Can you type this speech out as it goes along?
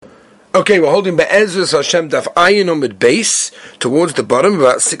Okay, we're holding Be'ezras Hashem Daf Ayin Omid base towards the bottom,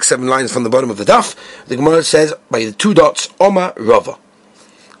 about 6-7 lines from the bottom of the Daf. The Gemara says by the 2 dots, Oma Rava.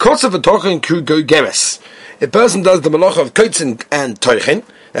 Kotzav v'torchen ku geres. A person does the malacha of kotzin and torchen,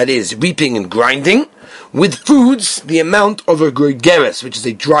 that is, reaping and grinding, with foods the amount of a geres, which is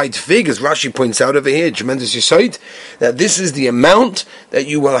a dried fig, as Rashi points out over here, tremendous yesod, that this is the amount that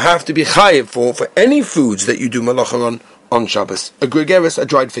you will have to be chayiv for any foods that you do malacha on Shabbos. A geres, a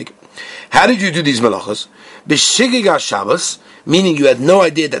dried fig. How did you do these malachas? B'shigiga Shabbos, meaning you had no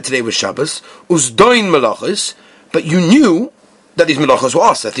idea that today was Shabbos. Uzdoin malachas, but you knew that these malachas were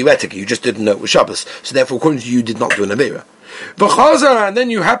asa, theoretically. You just didn't know it was Shabbos. So therefore, according to you, did not do an avera. V'chaza, and then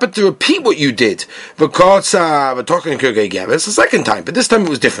you happened to repeat what you did. V'kotza, v'tochen kurgei geres, the second time. But this time it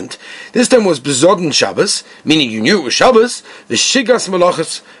was different. This time was bezodin Shabbos, meaning you knew it was Shabbos. V'shigas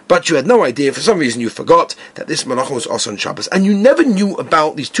malachas, but you had no idea. For some reason, you forgot that this malacha was also on Shabbos. And you never knew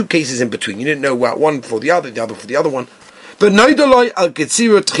about these two cases in between. You didn't know about one for the other for the other one. But noidaloi al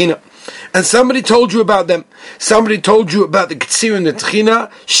ketzira tchina. And somebody told you about them. Somebody told you about the ketzira and the tchina.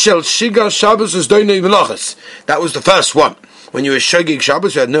 Shel shigas Shabbos is doinei malachas. That was the first one. When you were shogig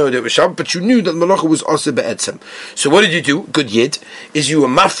Shabbos, you had no idea it was Shabbos, but you knew that the malacha was also be'etzem. So what did you do? Good yid. Is you were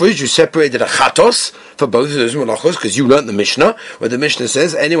mafrish, you separated a chatos for both of those malachos, because you learned the Mishnah, where the Mishnah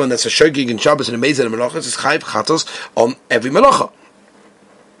says, anyone that's a shogig in Shabbos and a mezid in malachos is chayiv chatos on every malacha.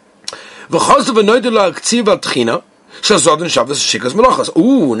 V'chazda v'noidela k'tziva tchina, shazod and Shabbos shikas malachos.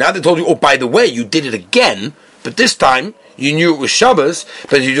 Ooh, now they told you, oh, by the way, you did it again, but this time, you knew it was Shabbos,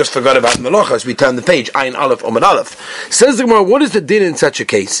 but you just forgot about malachas. We turn the page, Ayin Aleph, Omid Aleph. Says the Gemara, what is the din in such a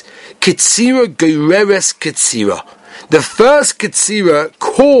case? Ketzira gereres ketzira. The first ketzira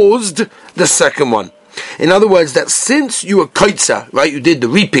caused the second one. In other words, that since you were koitza, right, you did the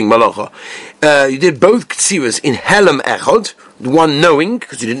reaping malacha, you did both ketziras in helam echad, the one knowing,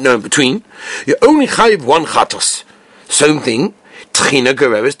 because you didn't know in between, you only chayiv one chatos. Same thing, tchina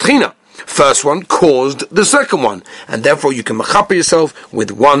gereres tchina. First one caused the second one, and therefore you can mechaper yourself with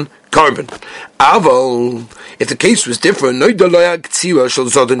one carbon. Aval, if the case was different,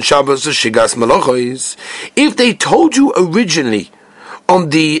 if they told you originally on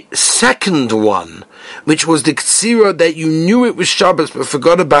the second one, which was the ktsira that you knew it was Shabbos but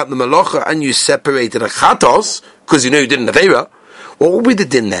forgot about the malacha and you separated a chatos because you knew you didn't have avera, what would be the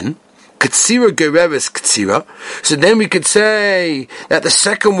din then? Ktsira gereres ktsira. So then we could say that the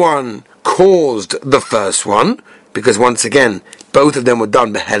second one caused the first one, because once again, both of them were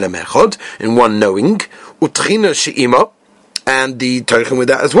done behelem echad, in one knowing, utchina she'ima, and the torchen with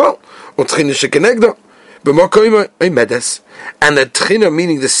that as well, utchina she'kenegda, b'makoyma medes, and the tchina,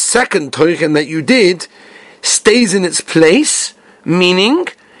 meaning the second torchen that you did, stays in its place, meaning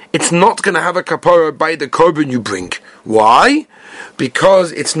it's not going to have a kapara by the korban you bring. Why?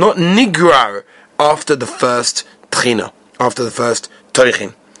 Because it's not nigrar after the first tchina, after the first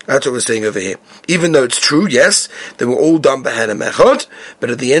torchen. That's what we're saying over here. Even though it's true, yes, they were all done behelem echad,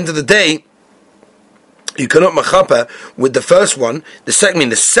 but at the end of the day, you cannot mechaper with the first one. The second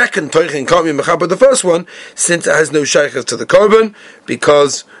torchen can't be mechaper with the first one, since it has no shaykhs to the korban,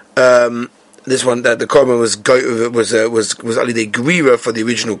 because this one that the korban was alidei grira for the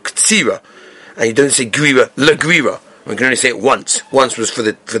original ktsira, and you don't say grira le grira. We can only say it once. Once was for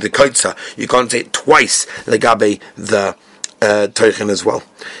the koitza. You can't say it twice legabe the Torchen as well.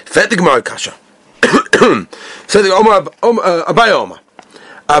 Fet the Gemara kasha. So the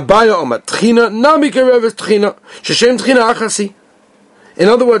Abaya Omar Tchina nami kereves Tchina sheshem Tchina achasi. In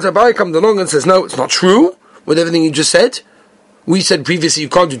other words, Abaya comes along and says, no, it's not true with everything you just said. We said previously you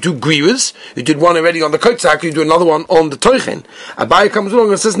can't do two griras. You did one already on the kotzak, you do another one on the Torchen. Abaya comes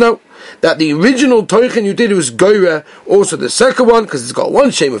along and says, no, that the original Torchen you did was goyra, also the second one, because it's got one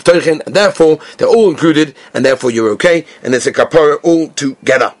shame of Torchen, and therefore they're all included, and therefore you're okay, and it's a kapara all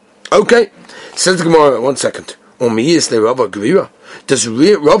together. Okay? Says the Gemara, 1 second. Does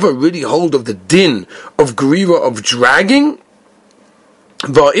Rava really hold of the din of grira of dragging?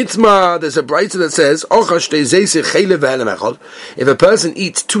 Va'itma, there's a brayta that says, if a person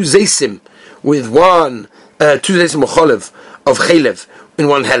eats two zaysim with one, two zaysim of chaylev in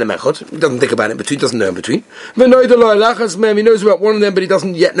one helem echad, he doesn't think about it in between, doesn't know in between. He knows about one of them, but he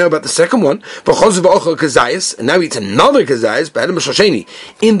doesn't yet know about the second one. And now he eats another kazayas,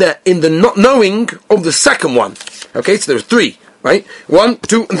 in the not knowing of the second one. Okay, so there's 3, right? 1,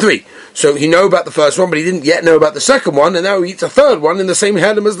 2, and 3. So he knew about the first one, but he didn't yet know about the second one, and now he eats a third one in the same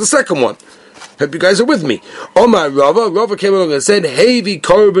helem as the second one. Hope you guys are with me. Omar Rava came along and said, Hevi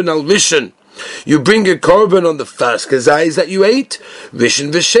korban al rishon. You bring a korban on the first kazayis that you ate,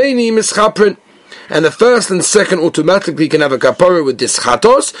 rishon v'sheni mischaprin. and the first and second automatically can have a kapara with this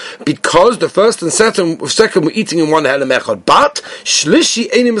chatos, because the first and second were eating in one helem echad. But shlishi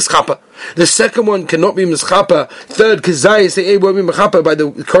eini mischapa. The second one cannot be mischapa. Third kazayis they won't be mischapa by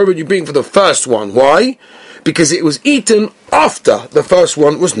the korban you bring for the first one. Why? Because it was eaten after the first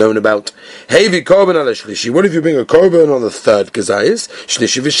one was known about. Hevi korban ala shlishi. What if you bring a korban on the third kazayis?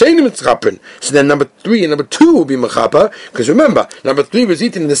 Shlishi v'sheini mitzchapin. So then number 3 and number 2 will be mechapa, because remember, number 3 was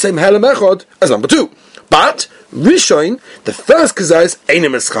eaten in the same helem echad as number 2. But Rishon, the first kazayis, ain't a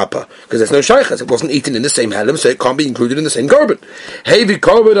mitzchapa, because there's no shaychas. It wasn't eaten in the same helem, so it can't be included in the same korban. Hevi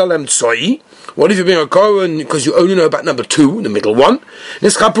korban alem tzoi. What if you bring a korban because you only know about number 2, the middle one?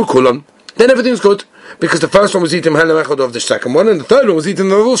 Nischapu kulam. Then everything's good, because the first one was eaten helem echad of the second one, and the third one was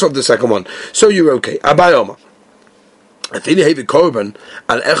eaten also of the second one. So you're okay. Abai Omar. Even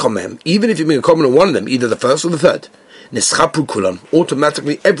if you bring a korban on one of them, either the first or the third, nischapu kulam,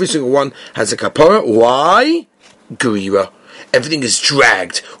 automatically every single one has a kapara. Why? Gerira. Everything is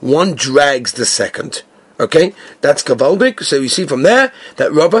dragged. One drags the second. Okay? That's kavaldik. So you see from there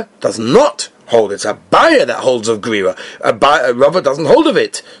that Rava does not hold it. It's Abaye that holds of gerira. Rava doesn't hold of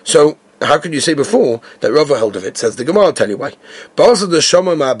it. So how could you say before that Rava held of it? Says the Gemara, I'll tell you why. But also the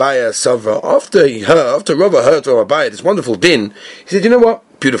Shama Ma'abaya Savra, after Rava heard of Abaya, this wonderful din, he said, you know what?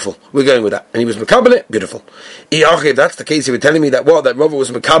 Beautiful. We're going with that. And he was Makabel it. Beautiful. If that's the case, he was telling me that that Rava was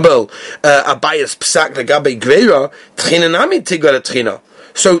Makabel, Abaya's Psak Legabe Greira, Tchinanami Tigara Tchina.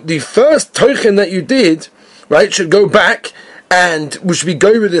 So the first Teuchen that you did, right, should go back, and we should be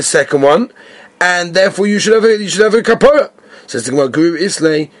going with the second one, and therefore you should have a kapara. Says the Gemara, Guriva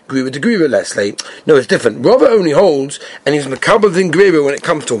Islay, Guriva to Guriva Leslay. No, it's different. Rava only holds, and he's Makabel than Greira when it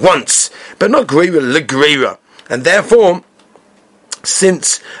comes to once, but not Greira Legreira. And therefore,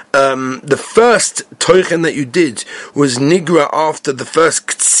 since the first Teuchen that you did was Nigra after the first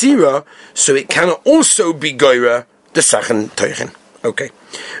Ktsira, so it cannot also be Goira, the second Teuchen. Okay.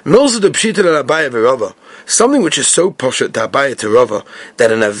 Milza de Pshita la Abaya v'Rava. Something which is so poshet to Abaya to Rava,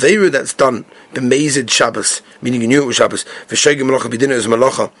 that an Aveira that's done, b'mezid Shabbos, meaning you knew it was Shabbos, v'shegim malacha b'dina is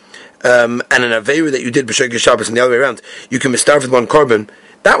malacha, and an Aveira that you did b'shegim Shabbos and the other way around, you can mistarve with one korban.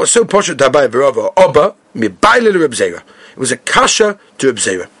 That was so poshet to Abaya v'Rava. Oba, mi'bayle Reb Zera. It was a kasha to Reb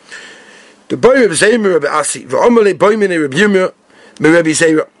Zera. The boy Reb Zera Reb Asi, v'omale boy mine Reb Yirmiyah, Reb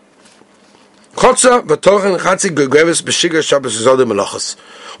Zera. What's the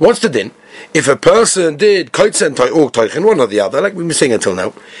din? If a person did koitz and teichen, one or the other, like we've been saying until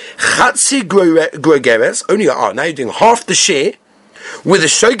now, chatzi grogeres, only now you're doing half the share with the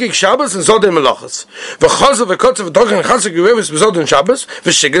shogeg Shabbos and zodem malachas. V'chazav v'kotzav v'teichen chatzi grogeres v'zodem Shabbos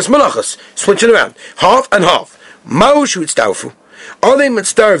v'shigas malachas. Switch it around, half and half. Ma'u shuitztaufu. Are they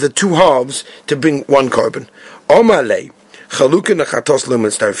mitzvah the two halves to bring one korban? Omalei chalukin achatos lo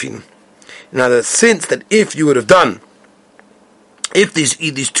mitzvahfin. Now, the sense that if you would have done, if these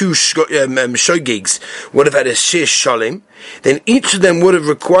two shogigs would have had a shish shalim, then each of them would have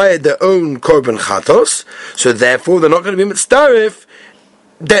required their own korban chatos, so therefore they're not going to be mitzdarif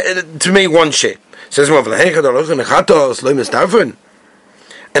to make one share. Says and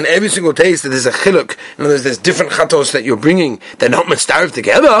every single taste that there's a chiluk, in other words, there's different chatos that you're bringing, they're not mitzdarif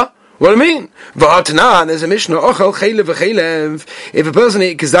together. What do I mean? There's a Mishnah, ochel chelev v'chelev. If a person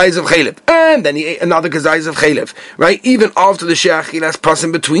ate kazayis of chelev, and then he ate another kazayis of chelev, right? Even after the she'achilas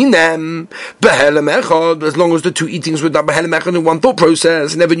passing between them, behelem echad, as long as the two eatings were done behelem echad in one thought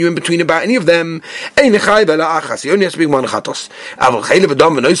process, never knew in between about any of them, ein echai bela achas, he only has to be one chatos. Aval chelev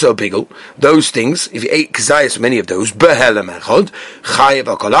adam v'noso pigel, those things, if you ate kazayis from any of those, behelem echad, chayev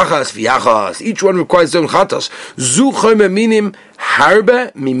al kolachas v'yachas, each one requires his own chatos. Zu chome minim,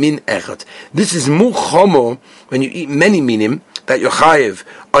 harba mimin echad. This is more chomo when you eat many minim that you're chayiv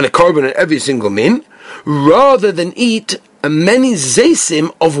on a korban in every single min, rather than eat many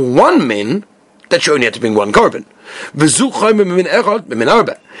zaysim of one min that you only have to bring one korban. V'zu chayma mimin echad mimin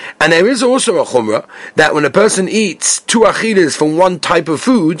harba. And there is also a chumrah that when a person eats two achilas from one type of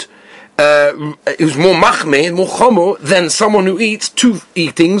food, it was more machme, more chomo than someone who eats two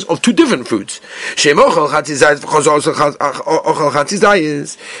eatings of two different foods. If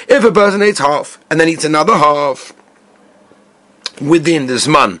a person eats half and then eats another half within this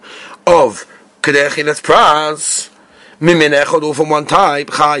man of kedechilas pras, mimin echad, all from one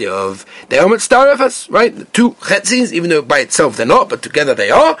type, chayav, they are mitzdarefes, right? Two chetzis, even though by itself they're not, but together they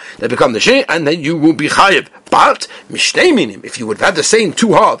are, they become the sheh, and then you will be chayav. But, mishnei minim, if you would have had the same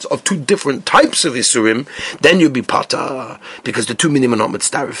two hearts of two different types of isurim, then you'd be pata, because the two minim are not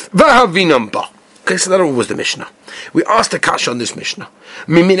mitzdaref. V'havinam ba. Okay, so that was the Mishnah. We asked the kasha on this Mishnah.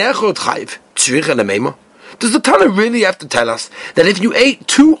 Mimin echad chayav, tzrich elemeima. Does the Tana really have to tell us that if you ate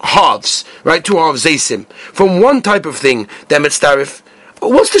two halves zaysim, from one type of thing, then mitzdarif?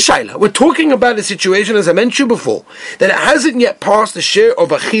 What's the shaila? We're talking about a situation, as I mentioned before, that it hasn't yet passed the share of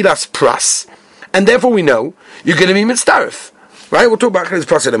achilas pras, and therefore we know you're going to be mitzdarif, right? We'll talk about achilas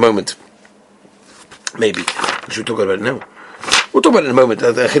pras in a moment. Maybe we should talk about it now. We'll talk about it in a moment.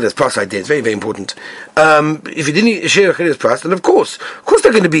 The achilas pras idea is very, very important. If you didn't eat a share achilas pras, then of course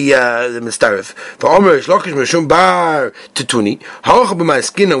they're going to be the mitzdarif. For Omer Shlokish Meshum Bar Tetuni, Ha'ocha b'may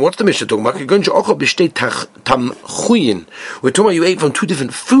skin. And what's the Mishnah talking about? You're going to ocha b'shtei tamchuyin. We're talking about you ate from two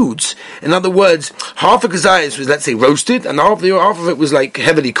different foods. In other words, half of gazayis was, let's say, roasted, and half of it was like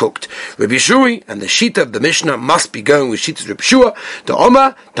heavily cooked. Rabbi Shuri and the shita of the Mishnah must be going with shita's Rabbi Shua. The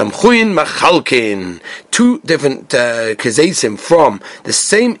Omer tamchuyin machalkin. Two different kazaysim from the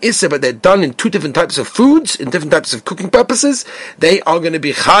same issa, but they're done in two different types of foods, in different types of cooking purposes, they are going to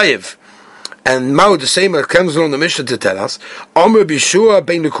be chayiv. And Mao the same comes along the Mishnah to tell us, Amr Bishua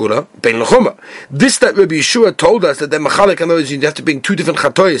bein lekula bein lechuma. This that Rabbi Yeshua told us that they're machalik, in other words, you have to bring two different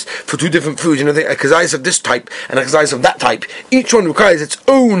chatoyas for two different foods. You know, a kazayis of this type and a kazayis of that type. Each one requires its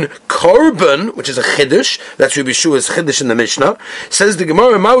own korban, which is a chiddush. That's Rabbi Yeshua's chiddush in the Mishnah. Says the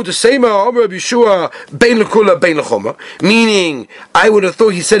Gemara, Mao the same Amr Bishua bein lekula bein lechuma. Meaning, I would have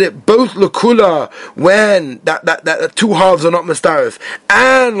thought he said it both lekula when that two halves are not mistarif,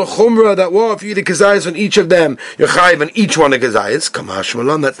 and lechumra that was. If you eat a kazayas on each of them, you're chayiv on each one of kazayas. Kamash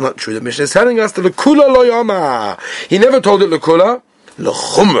Malan, that's not true. The Mishnah is telling us the lekula lo yama. He never told it lekula,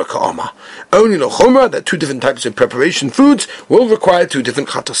 lechumra ka'ama. Only lechumra, that two different types of preparation foods will require two different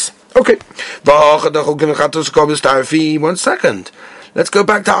chatos. Okay. 1 second. Let's go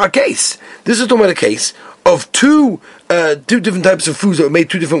back to our case. This is talking about a case of two different types of foods that were made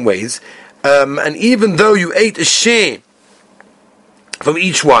two different ways. And even though you ate a share from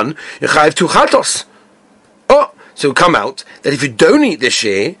each one, you chayiv two chatos. Oh, so it will come out that if you don't eat the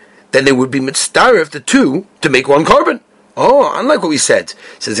share, then they would be mitzdarif the two to make one korban. Oh, unlike what we said.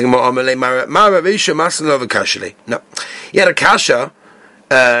 Says no, he had a kasha.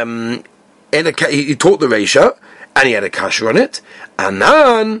 He taught the reisha, and he had a kasha on it. And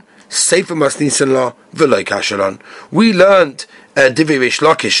then sefer masnisin la v'loy kasha. We learned Divrei Reish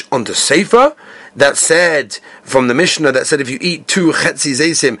Lakish on the sefer that said, from the Mishnah, that said if you eat two chetzi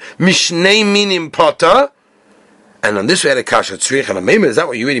zaysim, mishnei minim potter, and on this we had a kasha tzrich and a meimer. Is that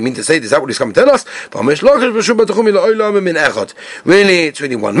what you really mean to say? Is that what he's coming to tell us? Really, it's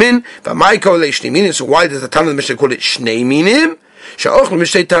really one min. So why does the Tana of the Mishnah call it shnei minim? Because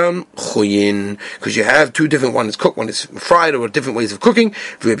you have two different, one is cooked, one is fried, or different ways of cooking.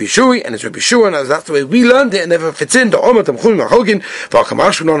 Rabbi Shuri, and it's Rabbi Shua, and that's the way we learned it, and never fits in. The Omer Tamchum Machalkin,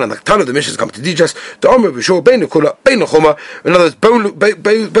 and the Tana of the Mishnah is coming to teach us. The Omer Rabbi Shua bein lekula bein lechuma. In other words,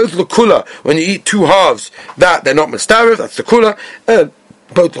 both lekula when you eat two halves, that they're not mistarif. That's the kula.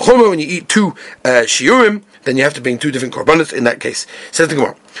 Both lechuma when you eat two shiurim, then you have to bring two different korbanos in that case. Says the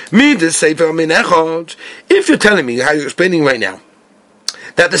Gemara. If you're telling me how you're explaining right now,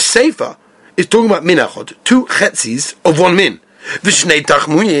 that the sefer is talking about min echad, two chetzis of one min, v'shnei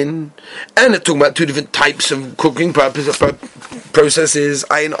tachmuyin, and it's talking about two different types of cooking processes.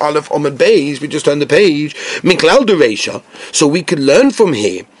 Ayin aleph omad beis. We just turned the page. Miklal the reisha. So we could learn from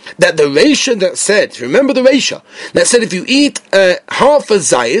here that the reisha that said, remember the reisha that said, if you eat half a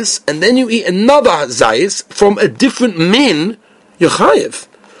zayis and then you eat another zayis from a different min, you're chayiv.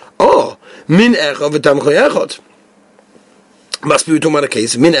 Oh, min echad v'tamchoy echad. Must be talking about a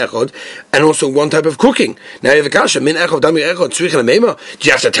case min echad and also one type of cooking. Now you have a kasha min echad dami echad tzrich and meima. Do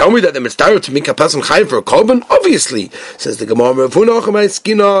you have to tell me that the mitzvah to make a person chayiv for a korban? Obviously, says the Gemara. We're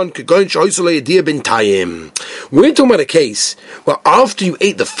talking about a case where after you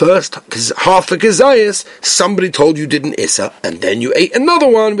ate the first half a kazayas, somebody told you did an issa, and then you ate another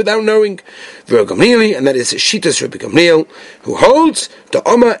one without knowing. And that is Shitas Rabbi Gamliel, who holds the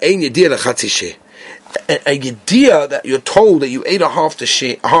Oma ein yediyah lechatzi sheh. A yediyah that you're told that you ate half a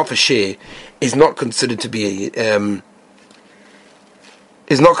share is not considered to be a yediyah,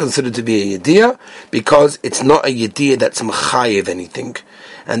 because it's not a yediyah that's mechayev anything,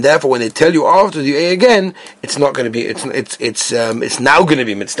 and therefore when they tell you after you ate again, it's not going to be it's now going to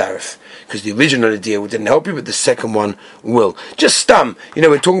be mitzdarif, because the original yediyah didn't help you, but the second one will. Just we're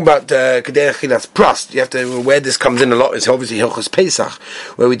talking about kedei achilas pras. You have to, where this comes in a lot is obviously Hilchos Pesach,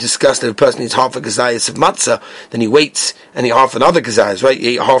 where we discussed that if a person eats half a gazayas of matzah, then he waits and he half another gazayas, right?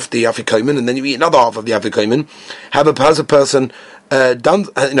 You eat half the afikomen and then you eat another half of the afikomen. Has a person be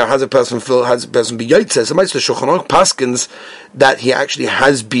yaitza? So much the Shulchan Aruch paskins that he actually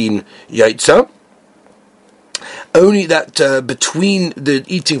has been yaitza, only that between the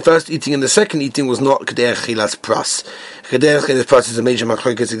first eating and the second eating was not Kedei Achilas Pras. Kedei Achilas Pras is a major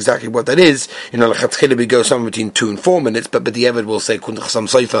machlokes, exactly what that is. L'chatchila we go somewhere between 2 and 4 minutes, but the Eved will say Kunt Chasam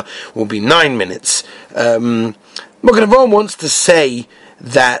Sofer will be 9 minutes. Magen Avraham wants to say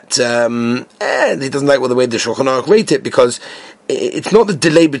that he doesn't like the way the Shulchan Aruch rate it, because it's not the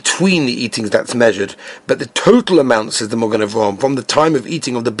delay between the eatings that's measured, but the total amount, says the Magen Avraham, from the time of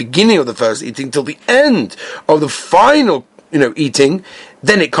eating, of the beginning of the first eating till the end of the final eating,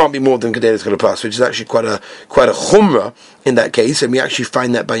 then it can't be more than Kedei Achilas Pras, which is actually quite a chumrah in that case, and we actually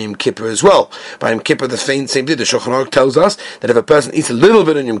find that by Yom Kippur as well. By Yom Kippur, the same thing, the Shulchan Aruch tells us that if a person eats a little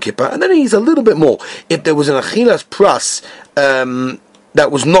bit on Yom Kippur, and then he eats a little bit more, if there was an Achilas Pras, that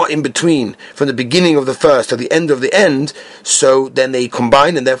was not in between from the beginning of the first to the end of the end, so then they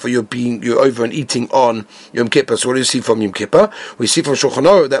combine, and therefore you're over and eating on Yom Kippur. So what do you see from Yom Kippur? We see from Shulchan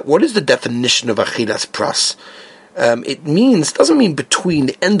Aruch that what is the definition of Achilas Pras? Doesn't mean between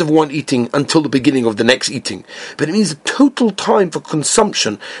the end of one eating until the beginning of the next eating, but it means the total time for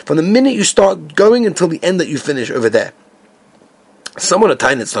consumption from the minute you start going until the end that you finish over there. Someone a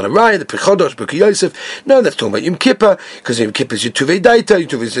time it's not a raya, the Pechodosh, B'Kei Yosef. No, that's talking about Yom Kippur, because Yom Kippur is Yutuvei Daita,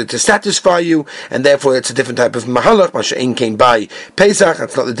 Yutuvei is to satisfy you, and therefore it's a different type of Mahalach. Masha'in came by Pesach,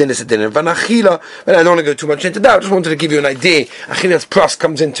 that's not the din, it's a din of Vanachila. But I don't want to go too much into that, I just wanted to give you an idea. Achilas Pras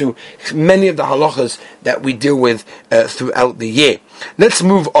comes into many of the halachas that we deal with throughout the year. Let's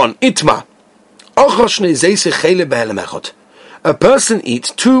move on. Itma. A person eats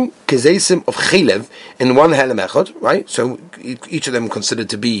 2 kezesim of chelev in one helem echad, right? So each of them considered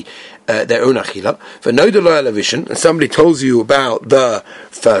to be their own achila. For noidel elevision, and somebody tells you about the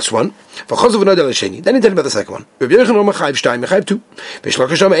first one. For chosov noidel sheni, then he tells you about the second one. Rabbi Yochanan Omer Chayiv 2, Chayiv 2.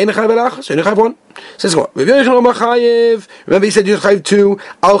 V'shlokish Omer Ein Chayiv Elachos, Ein Chayiv 1. Says what? Rabbi Yochanan Omer Chayiv. Remember he said you Chayiv 2.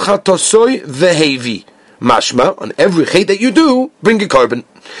 Al chatosoi vehevi. Mashma, on every chait that you do, bring a carbon.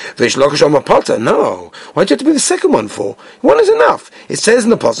 No. Why do you have to bring the second one for? One is enough. It says in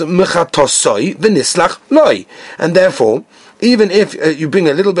the pasuk, Mechatosoi v'nislach loi. And therefore, even if you bring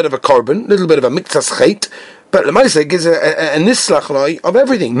a little bit of a carbon, a little bit of a miktas chait, but the Maisa gives a nislach loi of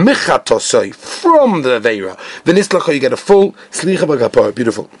everything. Mechatosoi, from the veira. V'nislach loi, you get a full slicha b'kapar.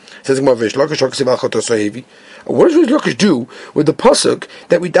 Beautiful. It says, what does Rish Lakish do with the pasuk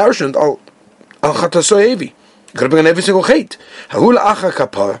that we darshaned al chatasoyevi? You got to bring on every single chait. Hahula acha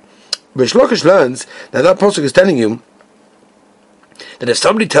kapar. Rish Lakish learns that pasuk is telling you that if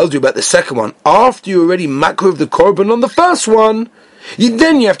somebody tells you about the second one after you already makriv the korban on the first one,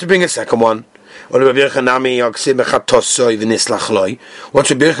 then you have to bring a second one. What's Rabbi Yochanan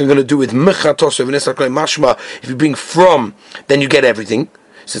going to do with mechatosoi v'nislach loi? Mashma, if you bring from, then you get everything.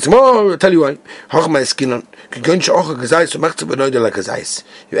 So tomorrow I'll tell you why. You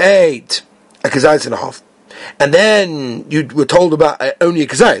ate a kazayis and a half, and then you were told about only a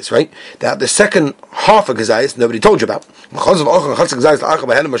kazayis, right? That the second half of kazayis nobody told you about.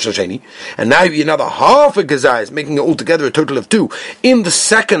 And now you eat another half of kazayis, making it altogether a total of 2 in the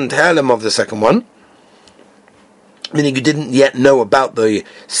second halem of the second one. Meaning you didn't yet know about the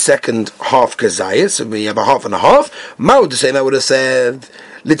second half kazayis, so when you have a half and a half, I would have said,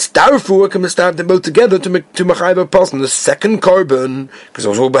 let's darfu, can start them both together to machayv a person the second carbon, because it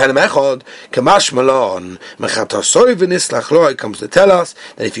was all behind echad. Kamash malon mechatasoy v'nislach loi comes to tell us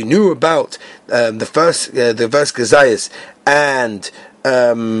that if you knew about the first kazayis and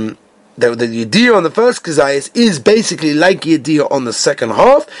the yediyah on the first kazayis is basically like yediyah on the second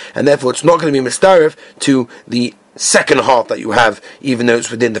half, and therefore it's not going to be mistarif to the second half that you have, even though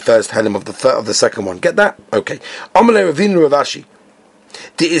it's within the first halim of the second one. Get that? Okay. Amalei Ravinu Ravashi.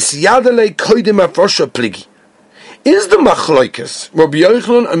 Is the machloikas Rabbi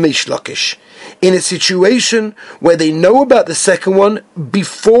Yochanan and Rish Lakish in a situation where they know about the second one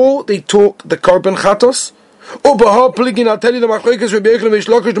before they talk the korban chatos? Or I'll tell you the machloikas Rabbi Yochanan and Rish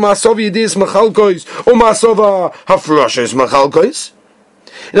Lakish ma'asov yediyas machalkois or ma'asov hafrashos machalkois.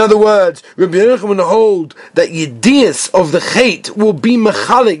 In other words, Rabbi Yochanan will hold that yediyas of the chait will be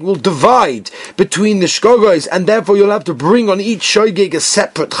mechalik, will divide between the shkogos, and therefore you'll have to bring on each shogeg a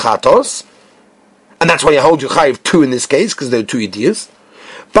separate chatos, and that's why you hold your chayiv 2 in this case, because there are 2 yediyas.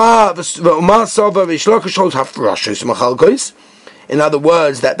 In other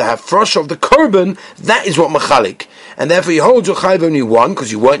words, that the hafrosh of the korban, that is what mechalik, and therefore you hold your chayiv only 1, because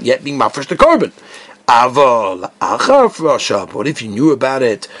you weren't yet being mafresh the korban. Aval achar. What if you knew about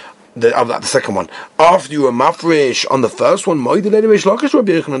it, the second one, after you were mafresh on the first one?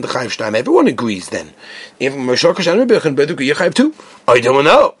 Everyone agrees then. If Rish Lakish and Rabbi Yochanan both agree, you chayiv 2. I don't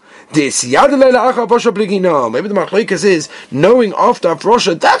know. This Yadalei La'achar Afrosha Pligi. No, maybe the Machlokes is knowing after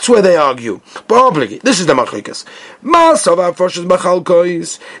Afrosha. That's where they argue. Probably. This is the Machlokes. Masav Afrosha is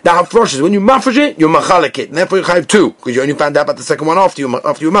Machalkois. The Afrosha is when you mafresh it, you machalik it, and therefore you have two, because you only found out about the second one after you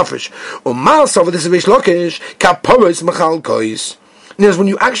mafresh. Or Masav, this is Reish Lakish, Kaporos Machalkois. Because when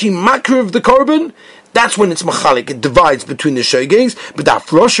you actually makriv the korban, that's when it's machalik. It divides between the shogeg, but the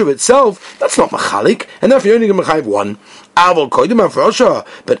afrosha itself, that's not machalik, and therefore you're only going to machayiv one. Avol koidim afrosha,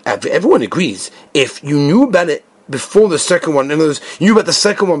 but everyone agrees. If you knew about it before the second one, in other words, you knew about the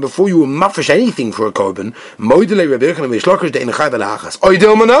second one before you were mafresh anything for a korban, moidele Rabbi Yochanan v'Reish Lakish de'ein chayiv alachas.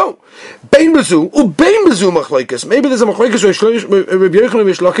 Oidel mano bein bezu ubein bezu machlokes. Maybe there's a machlokes Rabbi Yochanan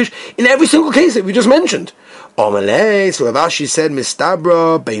v'Reish Lakish in every single case that we just mentioned. Omelei, so Rav Ashi said,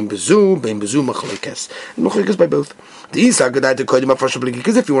 Mistabra, bein bezu machlokes. Machlokes by both. Because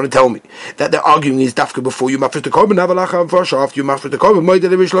if you want to tell me that they're arguing is dafka before you mafresh the korban, avalacha afrosha after you mafresh the korban,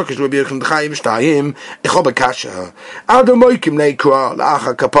 moidele Reish Lakish Rabbi Yochanan chayiv shtayim echob kasha adam moikim leikra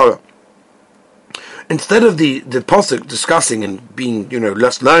la'achar kapara. Instead of the posuk discussing and being,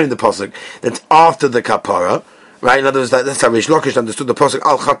 just learning the posuk that's after the kapara, right? In other words, that's how Reish Lakish understood the pasuk.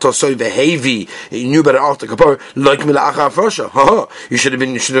 Al chatosoi vehevi. You knew better after kapara. Like mila'achar afrosha.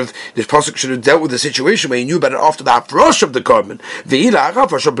 This pasuk should have dealt with the situation where you knew better after the afrosha of the korban. Ve'ila'achar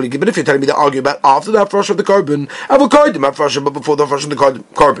afrosha. But if you're telling me to argue about after the afrosha of the korban, avokoidim afrosha, but before the afrosha of the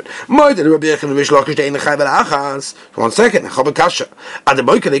korban. Moidel Rabbi Yochanan Reish Lakish de'ein chayiv alachas. 1 second. Chaba kasha.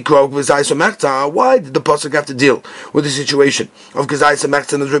 Adamoika lekrog v'zayis u'mechta. Why did the pasuk have to deal with the situation of gazayis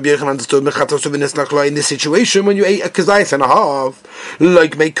u'mechta? And Rabbi Yochanan understood mechatosoi v'nesnach in this situation. When you ate a kazayis and a half,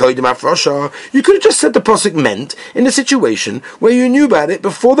 like make koidim afrosha, you could have just said the pasuk meant in a situation where you knew about it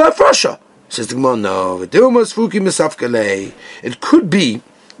before the afrosha. Says the Gemara, no. It could be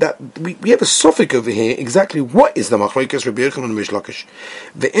that we have a suffix over here. Exactly what is the machlokes Rabbi Yochanan and Reish Lakish?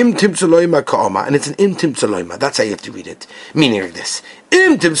 The im timtzaloima ka'ama, and it's an im timtzaloima. That's how you have to read it. Meaning like this: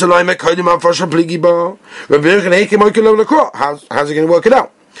 im timtzaloima koidim afrosha pligi ba. Rabbi Yochanan heikim oikel lekra. How's he going to work it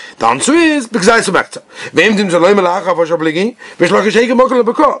out? The answer is because I submecta.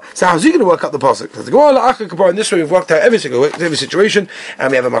 So how's he going to work out the pasuk? In this way, we've worked out every situation, and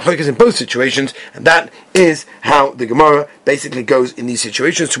we have a machlokes in both situations, and that is how the Gemara basically goes in these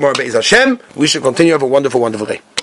situations. Tomorrow, Be'ez Hashem, we shall continue. Have a wonderful, wonderful day.